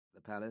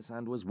the palace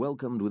and was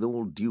welcomed with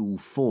all due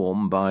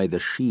form by the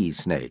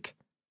she-snake.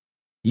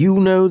 "You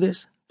know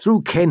this?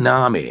 Through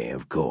Kenami,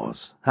 of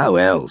course. How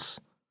else?"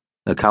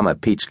 Akama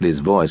Peachly's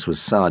voice was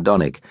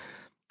sardonic.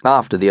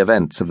 After the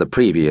events of the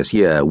previous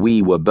year,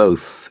 we were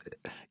both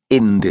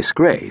in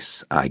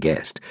disgrace, I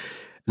guessed.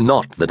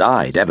 Not that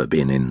I'd ever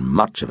been in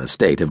much of a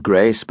state of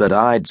grace, but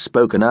I'd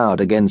spoken out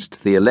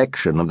against the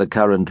election of the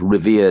current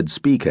revered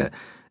speaker,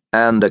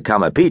 and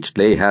Akama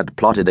Peachly had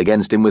plotted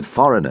against him with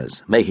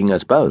foreigners, making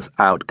us both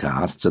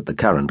outcasts at the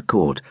current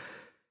court.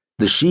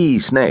 The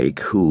she-snake,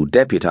 who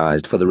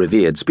deputized for the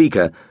revered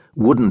speaker,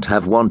 wouldn't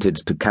have wanted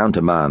to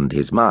countermand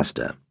his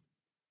master.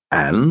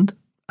 "And?"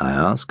 I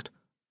asked.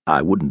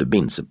 I wouldn't have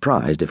been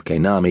surprised if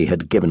Kenami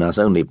had given us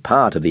only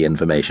part of the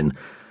information,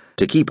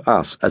 to keep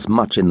us as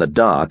much in the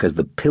dark as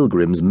the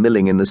pilgrims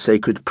milling in the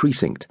sacred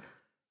precinct.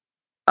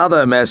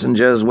 "Other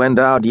messengers went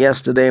out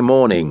yesterday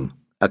morning,"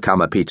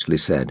 Akama Peachly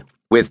said,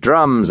 "with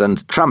drums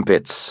and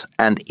trumpets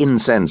and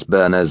incense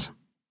burners."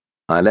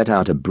 I let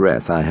out a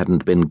breath I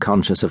hadn't been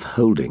conscious of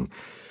holding.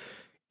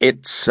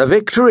 "It's a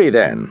victory,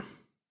 then?"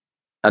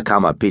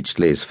 Akama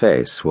Peachly's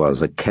face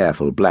was a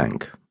careful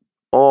blank.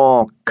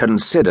 "Or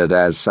considered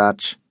as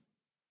such."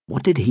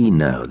 What did he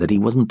know that he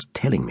wasn't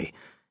telling me?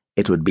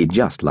 It would be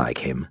just like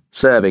him,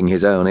 serving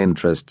his own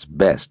interests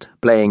best,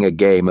 playing a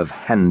game of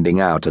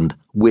handing out and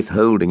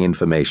withholding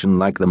information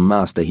like the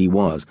master he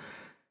was.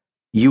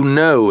 "You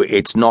know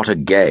it's not a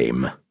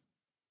game."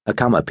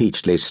 Akama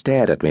Peachly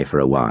stared at me for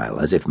a while,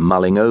 as if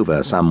mulling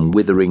over some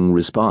withering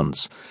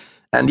response.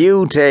 "And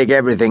you take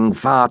everything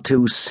far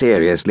too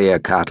seriously,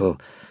 Akatl.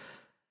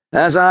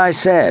 As I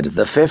said,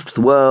 the Fifth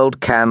World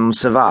can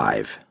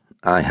survive."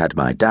 I had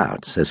my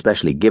doubts,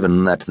 especially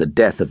given that the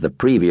death of the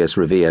previous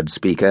revered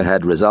speaker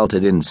had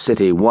resulted in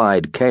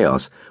city-wide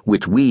chaos,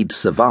 which we'd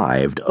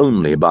survived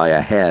only by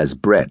a hair's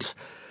breadth.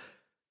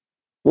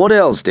 "What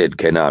else did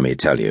Kenami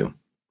tell you?"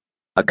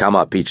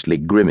 Akama Peachly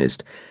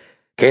grimaced.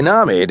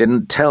 "Kenami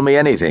didn't tell me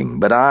anything,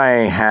 but I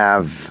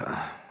have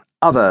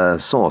other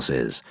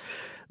sources.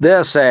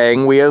 They're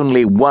saying we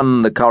only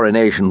won the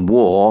coronation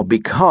war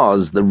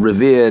because the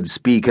revered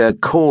speaker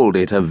called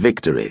it a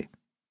victory."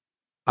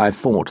 I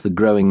fought the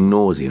growing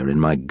nausea in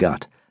my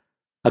gut.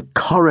 A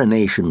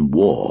coronation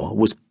war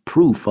was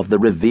proof of the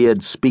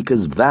revered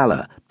speaker's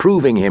valor,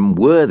 proving him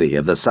worthy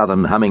of the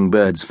southern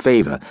hummingbird's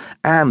favor,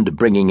 and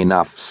bringing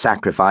enough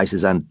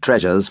sacrifices and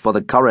treasures for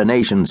the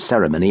coronation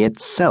ceremony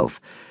itself.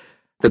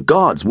 The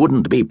gods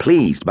wouldn't be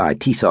pleased by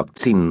Tisok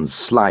Tsin's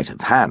sleight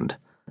of hand,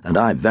 and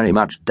I very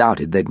much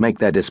doubted they'd make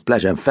their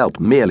displeasure felt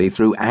merely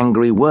through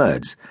angry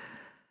words.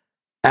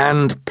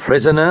 "And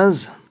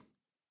prisoners?"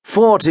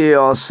 40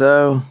 or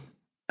so,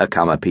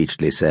 Akama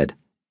Peachly said.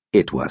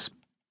 It was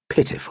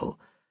pitiful.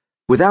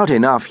 Without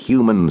enough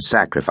human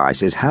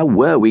sacrifices, how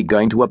were we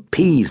going to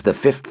appease the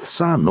fifth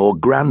sun or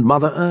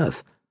grandmother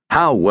Earth?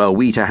 How were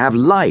we to have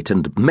light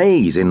and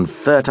maize in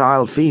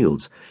fertile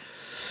fields?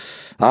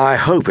 "I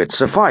hope it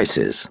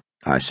suffices,"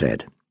 I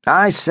said.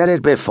 "I said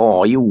it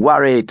before, you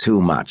worry too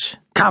much.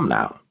 Come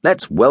now,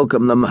 let's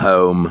welcome them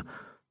home."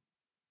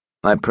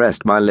 I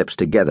pressed my lips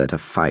together to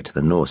fight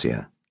the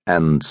nausea,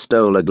 and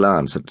stole a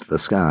glance at the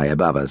sky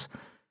above us.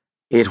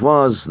 It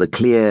was the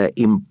clear,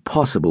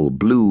 impossible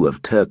blue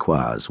of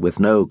turquoise, with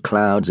no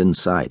clouds in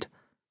sight.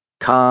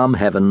 Calm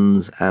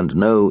heavens and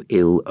no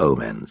ill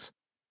omens.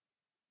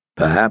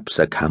 Perhaps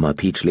Akama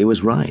Peachly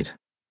was right.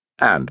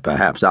 And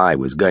perhaps I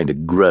was going to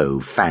grow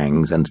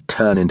fangs and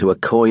turn into a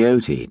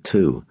coyote,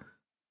 too.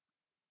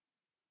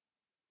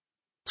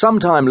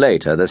 Sometime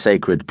later, the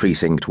sacred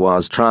precinct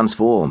was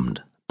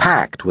transformed,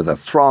 packed with a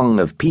throng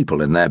of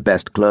people in their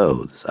best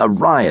clothes, a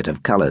riot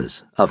of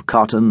colors, of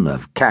cotton,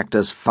 of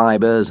cactus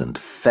fibers and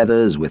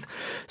feathers, with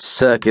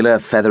circular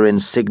feather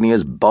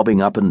insignias bobbing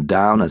up and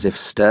down as if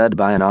stirred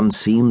by an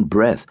unseen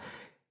breath.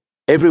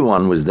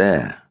 Everyone was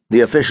there.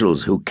 The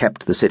officials who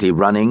kept the city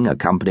running,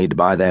 accompanied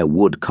by their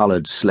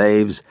wood-collared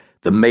slaves,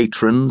 the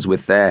matrons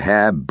with their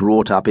hair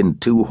brought up in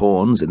two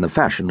horns in the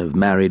fashion of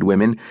married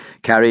women,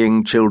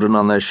 carrying children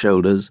on their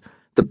shoulders,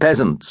 the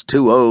peasants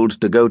too old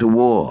to go to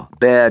war,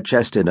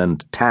 bare-chested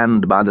and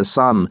tanned by the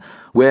sun,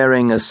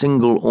 wearing a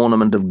single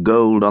ornament of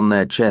gold on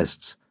their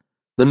chests,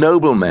 the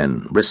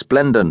noblemen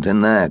resplendent in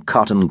their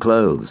cotton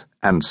clothes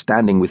and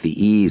standing with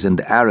the ease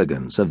and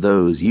arrogance of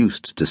those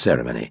used to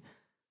ceremony.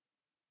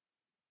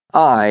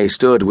 I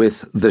stood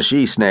with the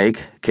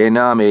she-snake,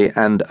 Kenami,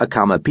 and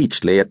Akama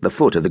Peachly at the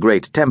foot of the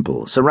great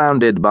temple,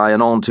 surrounded by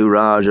an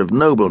entourage of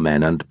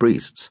noblemen and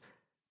priests.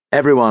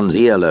 Everyone's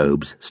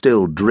earlobes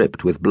still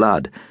dripped with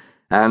blood,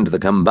 and the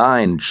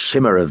combined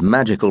shimmer of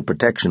magical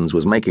protections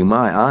was making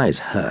my eyes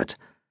hurt.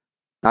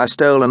 I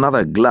stole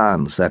another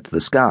glance at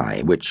the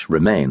sky, which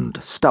remained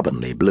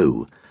stubbornly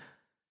blue.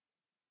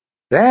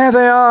 "There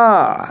they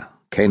are,"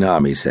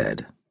 Kenami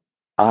said.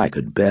 I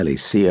could barely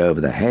see over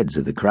the heads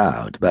of the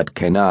crowd, but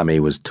Kenami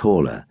was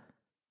taller.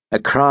 A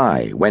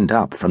cry went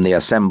up from the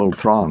assembled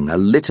throng, a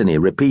litany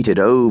repeated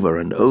over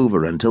and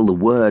over until the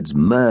words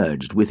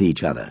merged with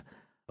each other.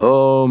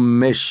 "O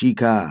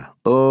Meshika,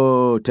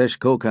 O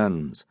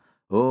Teshkokans,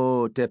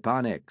 O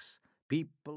Tepanex, people..."